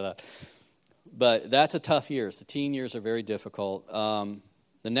 I'd tell her that. But that's a tough years. The teen years are very difficult.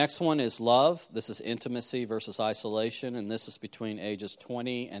 The next one is love. This is intimacy versus isolation, and this is between ages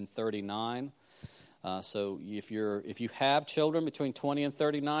 20 and 39. So if you have children between 20 and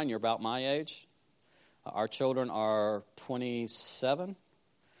 39, you're about my age. Our children are 27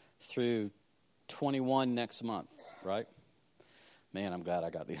 through 21 next month, right? Man, I'm glad I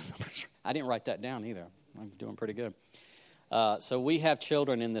got these numbers. I didn't write that down either. I'm doing pretty good. So we have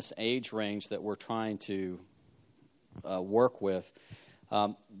children in this age range that we're trying to work with.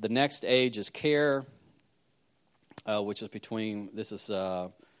 The next age is care, which is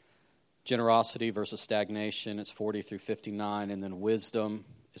generosity versus stagnation. It's 40 through 59, and then wisdom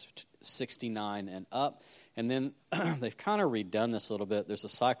is 69 and up. And then they've kind of redone this a little bit. There's a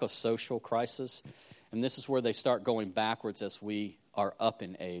psychosocial crisis, and this is where they start going backwards as we are up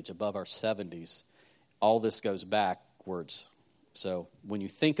in age, above our 70s. All this goes backwards. So when you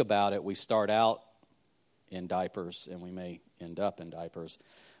think about it, we start out in diapers, and we may end up in diapers.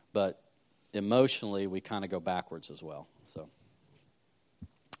 But emotionally, we kind of go backwards as well. So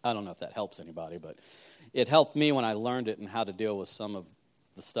I don't know if that helps anybody, but it helped me when I learned it and how to deal with some of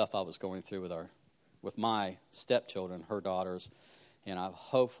the stuff I was going through with my stepchildren, her daughters, and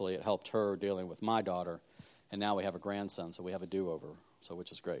hopefully it helped her dealing with my daughter. And now we have a grandson, so we have a do-over,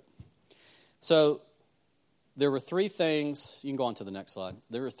 which is great. So there were three things. You can go on to the next slide.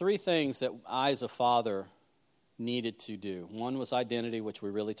 There were three things that I, as a father, needed to do. One was identity, which we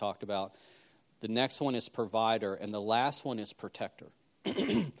really talked about. The next one is provider, and the last one is protector.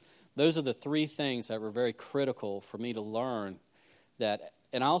 Those are the three things that were very critical for me to learn that.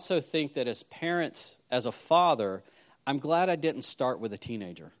 And I also think that as parents, as a father, I'm glad I didn't start with a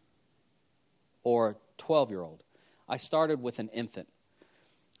teenager or 12-year-old. I started with an infant.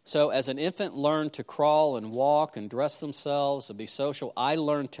 So as an infant learned to crawl and walk and dress themselves and be social, I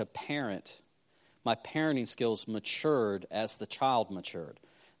learned to parent. My parenting skills matured as the child matured.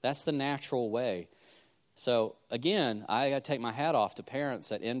 That's the natural way. So again, I got to take my hat off to parents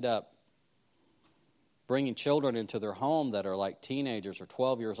that end up bringing children into their home that are like teenagers or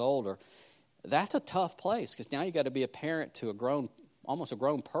 12 years old. That's a tough place because now you got to be a parent to almost a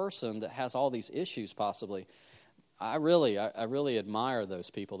grown person that has all these issues possibly. I really admire those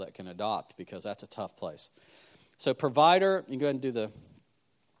people that can adopt because that's a tough place. So provider, you go ahead and do the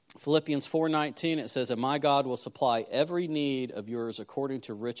Philippians 4:19. It says, "And my God will supply every need of yours according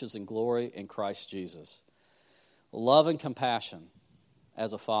to riches and glory in Christ Jesus." Love and compassion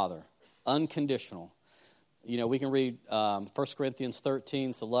as a father, unconditional. You know, we can read 1 Corinthians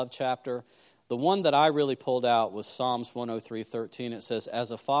 13, it's the love chapter. The one that I really pulled out was Psalms 103:13. It says,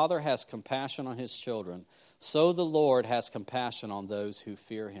 "As a father has compassion on his children, so the Lord has compassion on those who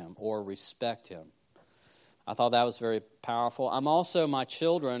fear him or respect him." I thought that was very powerful. I'm also my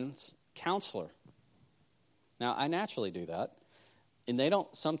children's counselor. Now, I naturally do that. And they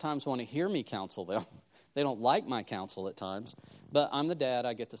don't sometimes want to hear me counsel them. They don't like my counsel at times. But I'm the dad.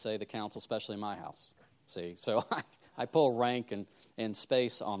 I get to say the counsel, especially in my house. See, so I pull rank and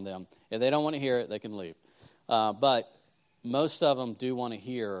space on them. If they don't want to hear it, they can leave. But most of them do want to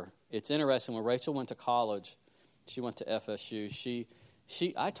hear. It's interesting. When Rachel went to college, she went to FSU.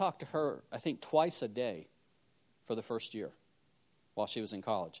 I talked to her, I think, twice a day for the first year while she was in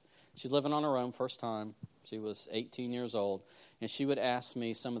college. She's living on her own, first time. She was 18 years old. And she would ask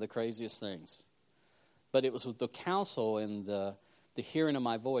me some of the craziest things. But it was with the counsel and the hearing of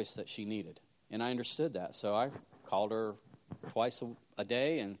my voice that she needed. And I understood that. So I called her twice a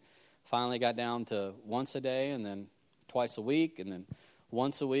day and finally got down to once a day and then twice a week and then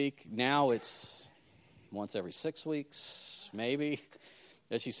once a week. Now it's once every 6 weeks, maybe.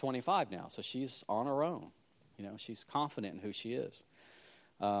 And she's 25 now, so she's on her own. You know, she's confident in who she is.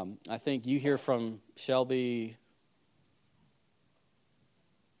 I think you hear from Shelby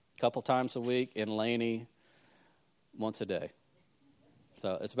a couple times a week and Lainey once a day.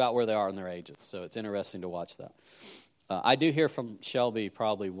 So it's about where they are in their ages. So it's interesting to watch that. I do hear from Shelby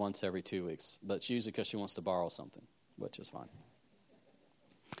probably once every 2 weeks, but it's usually because she wants to borrow something, which is fine.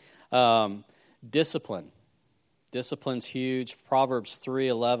 Discipline. Discipline's huge. Proverbs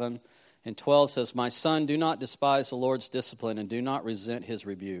 3:11 and 12 says, "My son, do not despise the Lord's discipline and do not resent his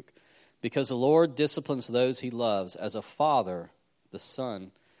rebuke, because the Lord disciplines those he loves. As a father, the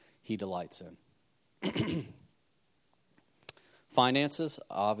son he delights in." Finances,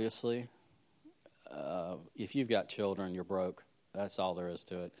 obviously. If you've got children, you're broke. That's all there is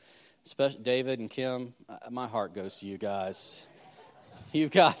to it. Especially David and Kim, my heart goes to you guys.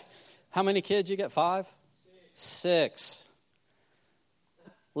 You've got, how many kids you got? 5? 6.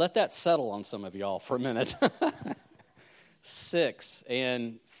 Let that settle on some of y'all for a minute. 6,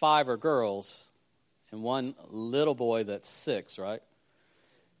 and 5 are girls, and 1 little boy that's 6, right?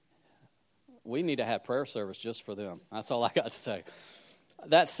 We need to have prayer service just for them. That's all I got to say.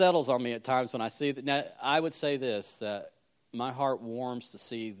 That settles on me at times when I see that. Now, I would say this, that my heart warms to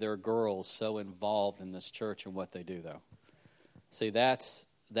see their girls so involved in this church and what they do, though. See, that's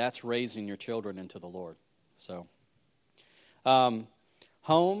raising your children into the Lord. So,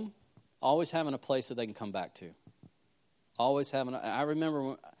 home, always having a place that they can come back to. Always having. I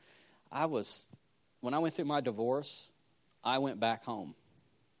remember when I went through my divorce, I went back home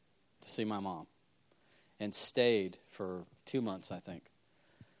to see my mom and stayed for 2 months, I think.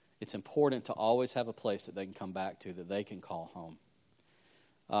 It's important to always have a place that they can come back to, that they can call home.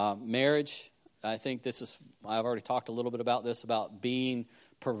 Marriage, I think I've already talked a little bit about this, about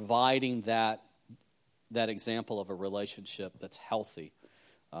providing that example of a relationship that's healthy.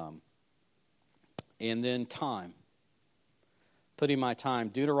 And then time. Putting my time.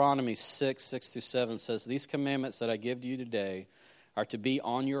 Deuteronomy 6:6-7 says, "These commandments that I give to you today are to be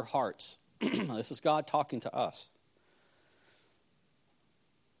on your hearts." This is God talking to us.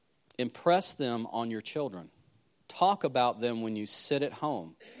 Impress them on your children. Talk about them when you sit at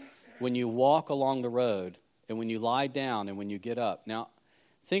home, when you walk along the road, and when you lie down and when you get up. Now,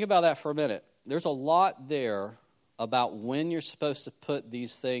 think about that for a minute. There's a lot there about when you're supposed to put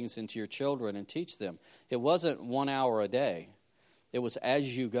these things into your children and teach them. It wasn't 1 hour a day. It was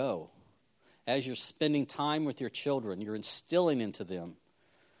as you go. As you're spending time with your children, you're instilling into them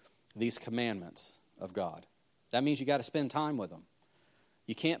these commandments of God. That means you got to spend time with them.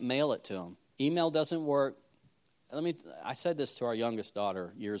 You can't mail it to them. Email doesn't work. I said this to our youngest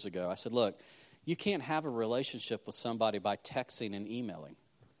daughter years ago. I said, look, you can't have a relationship with somebody by texting and emailing.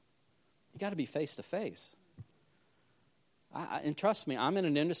 You got to be face to face. And trust me, I'm in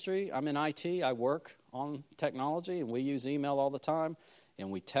an industry, I'm in IT, I work on technology, and we use email all the time,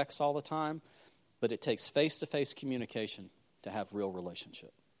 and we text all the time, but it takes face-to-face communication to have real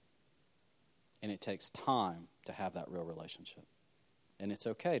relationship. And it takes time to have that real relationship. And it's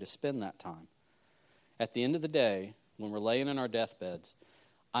okay to spend that time. At the end of the day, when we're laying in our deathbeds,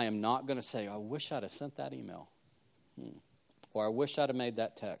 I am not going to say, I wish I'd have sent that email. Or I wish I'd have made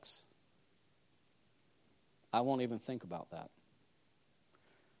that text. I won't even think about that.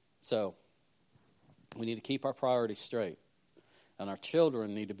 So, we need to keep our priorities straight. And our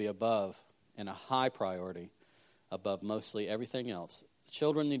children need to be above, and a high priority, above mostly everything else. The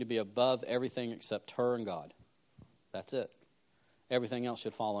children need to be above everything except her and God. That's it. Everything else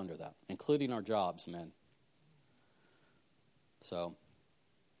should fall under that, including our jobs, men. So,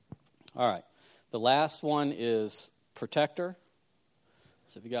 all right. The last one is protector.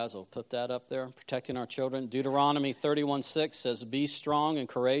 So if you guys will put that up there, protecting our children. Deuteronomy 31:6 says, "Be strong and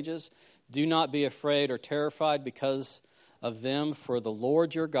courageous. Do not be afraid or terrified because of them, for the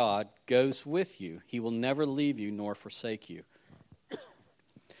Lord your God goes with you. He will never leave you nor forsake you."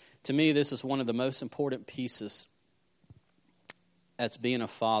 To me, this is one of the most important pieces as being a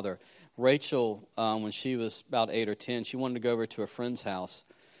father. Rachel, when she was about 8 or 10, she wanted to go over to a friend's house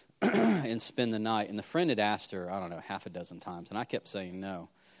and spend the night. And the friend had asked her, I don't know, half a dozen times. And I kept saying no.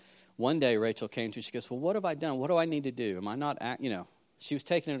 One day, Rachel came to me. She goes, well, what have I done? What do I need to do? Am I not, she was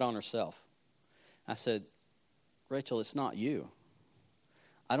taking it on herself. I said, Rachel, it's not you.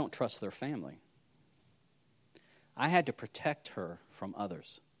 I don't trust their family. I had to protect her from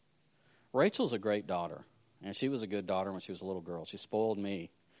others. Rachel's a great daughter. And she was a good daughter when she was a little girl. She spoiled me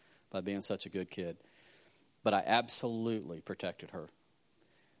by being such a good kid. But I absolutely protected her.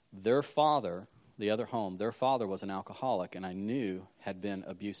 Their father, the other home, their father was an alcoholic, and I knew had been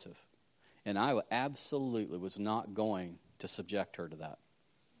abusive. And I absolutely was not going to subject her to that.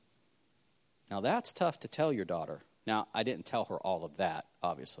 Now, that's tough to tell your daughter. Now, I didn't tell her all of that,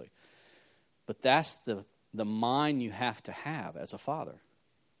 obviously. But that's the mind you have to have as a father.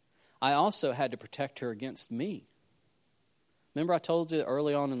 I also had to protect her against me. Remember I told you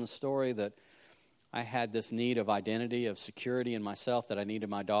early on in the story that I had this need of identity, of security in myself, that I needed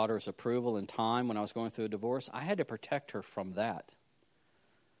my daughter's approval and time when I was going through a divorce? I had to protect her from that.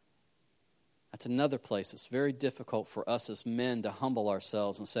 That's another place. It's very difficult for us as men to humble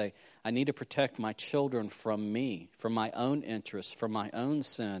ourselves and say, I need to protect my children from me, from my own interests, from my own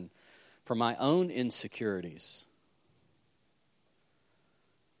sin, from my own insecurities.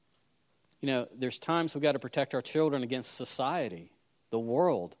 There's times we've got to protect our children against society, the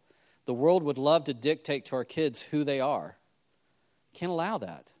world. The world would love to dictate to our kids who they are. Can't allow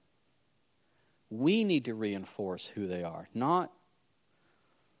that. We need to reinforce who they are, not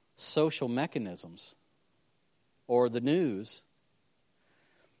social mechanisms or the news.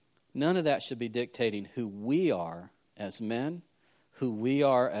 None of that should be dictating who we are as men, who we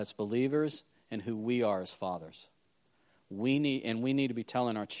are as believers, and who we are as fathers. We need to be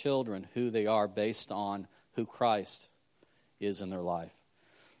telling our children who they are based on who Christ is in their life.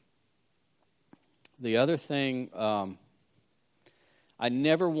 The other thing, I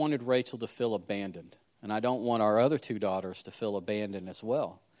never wanted Rachel to feel abandoned. And I don't want our other two daughters to feel abandoned as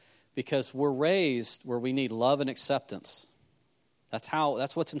well. Because we're raised where we need love and acceptance.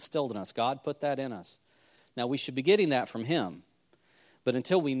 That's what's instilled in us. God put that in us. Now, we should be getting that from Him. But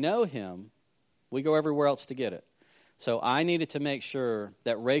until we know Him, we go everywhere else to get it. So I needed to make sure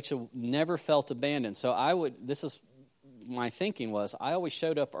that Rachel never felt abandoned. So my thinking was, I always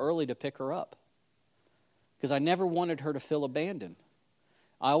showed up early to pick her up. Because I never wanted her to feel abandoned.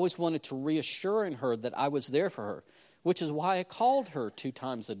 I always wanted to reassure in her that I was there for her. Which is why I called her 2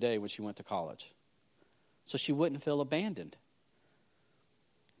 times a day when she went to college. So she wouldn't feel abandoned.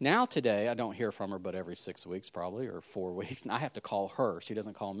 Now today, I don't hear from her but every 6 weeks probably, or 4 weeks. And I have to call her. She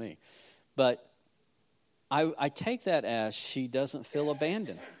doesn't call me. But I take that as she doesn't feel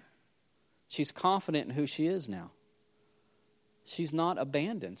abandoned. She's confident in who she is now. She's not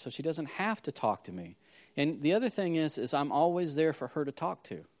abandoned, so she doesn't have to talk to me. And the other thing is I'm always there for her to talk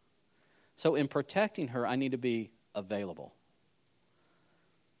to. So in protecting her, I need to be available.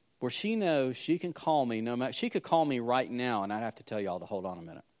 Where she knows she can call me, no matter, she could call me right now, and I'd have to tell y'all to hold on a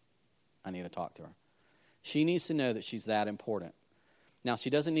minute. I need to talk to her. She needs to know that she's that important. Now,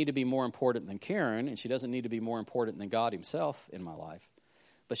 she doesn't need to be more important than Karen, and she doesn't need to be more important than God Himself in my life.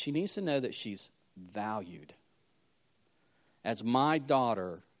 But she needs to know that she's valued. As my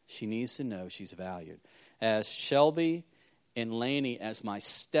daughter, she needs to know she's valued. As Shelby and Laney, as my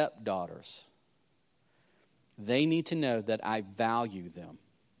stepdaughters, they need to know that I value them.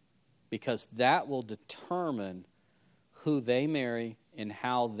 Because that will determine who they marry and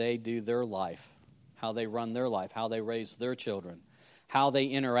how they do their life, how they run their life, how they raise their children, how they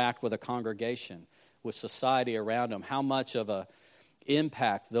interact with a congregation, with society around them, how much of an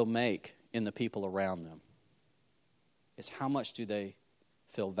impact they'll make in the people around them. It's how much do they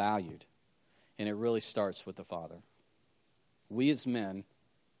feel valued. And it really starts with the father. We as men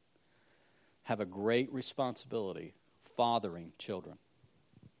have a great responsibility fathering children.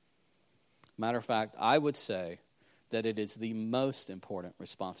 Matter of fact, I would say that it is the most important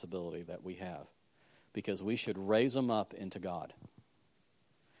responsibility that we have because we should raise them up into God.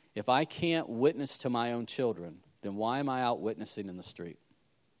 If I can't witness to my own children, then why am I out witnessing in the street?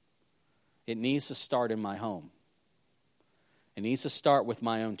 It needs to start in my home. It needs to start with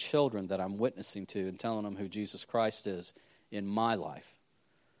my own children that I'm witnessing to and telling them who Jesus Christ is in my life,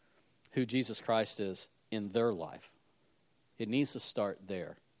 who Jesus Christ is in their life. It needs to start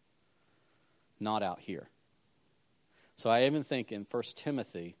there, not out here. So I even think in 1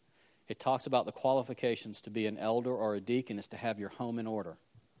 Timothy, it talks about the qualifications to be an elder or a deacon is to have your home in order.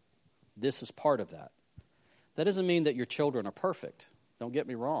 This is part of that. That doesn't mean that your children are perfect. Don't get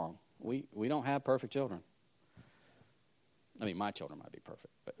me wrong. We don't have perfect children. I mean, my children might be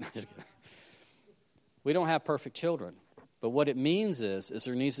perfect, but just kidding. We don't have perfect children. But what it means is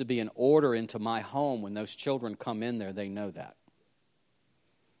there needs to be an order into my home when those children come in there, they know that.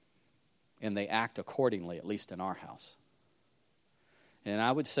 And they act accordingly, at least in our house. And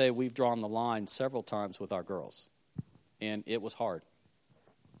I would say we've drawn the line several times with our girls. And it was hard.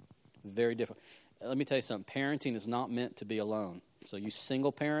 Very difficult. Let me tell you something. Parenting is not meant to be alone. So you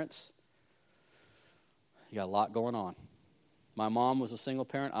single parents, you got a lot going on. My mom was a single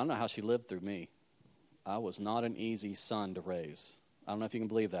parent. I don't know how she lived through me. I was not an easy son to raise. I don't know if you can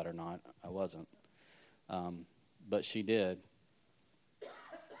believe that or not. I wasn't. But she did.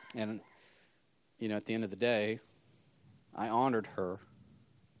 And, at the end of the day, I honored her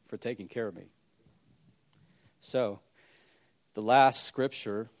for taking care of me. So, the last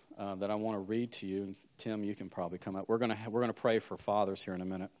scripture that I want to read to you, and Tim, you can probably come up. We're going to pray for fathers here in a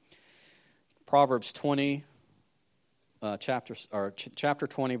minute. Proverbs 20, chapter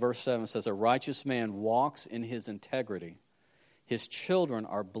 20, verse 7 says, "A righteous man walks in his integrity. His children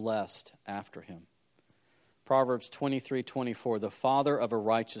are blessed after him." Proverbs 23:24, "The father of a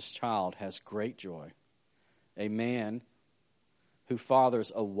righteous child has great joy. A man who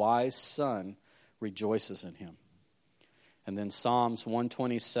fathers a wise son rejoices in him." And then Psalms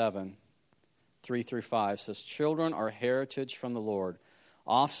 127, 3-5 says, "Children are heritage from the Lord,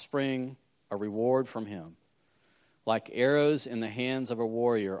 offspring a reward from him. Like arrows in the hands of a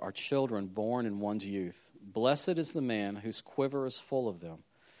warrior are children born in one's youth. Blessed is the man whose quiver is full of them.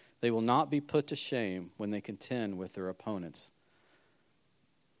 They will not be put to shame when they contend with their opponents."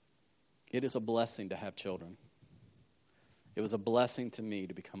 It is a blessing to have children. It was a blessing to me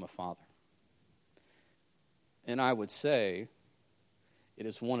to become a father. And I would say it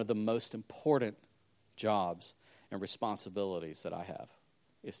is one of the most important jobs and responsibilities that I have,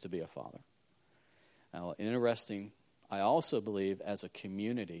 is to be a father. Now, interesting, I also believe as a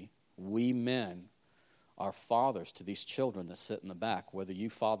community, we men are fathers to these children that sit in the back, whether you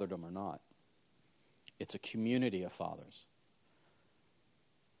fathered them or not. It's a community of fathers.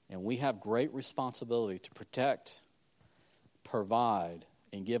 And we have great responsibility to protect, provide,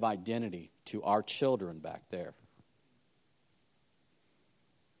 and give identity to our children back there.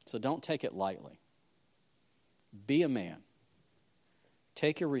 So don't take it lightly. Be a man.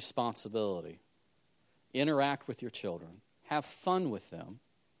 Take your responsibility. Interact with your children. Have fun with them.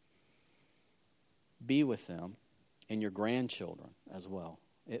 Be with them and your grandchildren as well.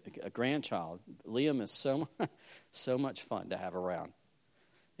 A grandchild, Liam is so much fun to have around.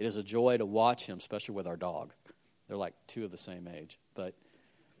 It is a joy to watch him, especially with our dog. They're like two of the same age. But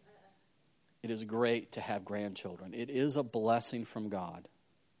it is great to have grandchildren. It is a blessing from God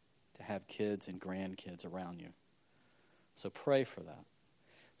to have kids and grandkids around you. So pray for that.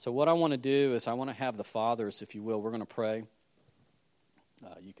 So what I want to do is I want to have the fathers, if you will, we're going to pray.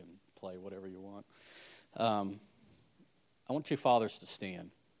 You can play whatever you want. I want you fathers to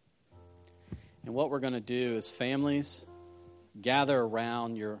stand. And what we're going to do is families, gather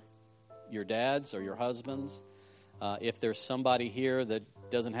around your dads or your husbands. If there's somebody here that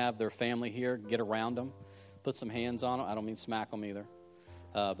doesn't have their family here, get around them. Put some hands on them. I don't mean smack them either.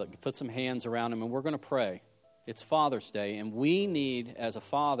 But put some hands around them, and we're going to pray. It's Father's Day, and we need, as a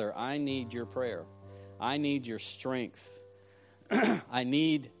father, I need your prayer. I need your strength. I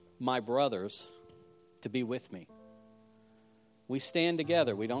need my brothers to be with me. We stand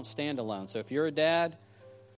together. We don't stand alone. So if you're a dad,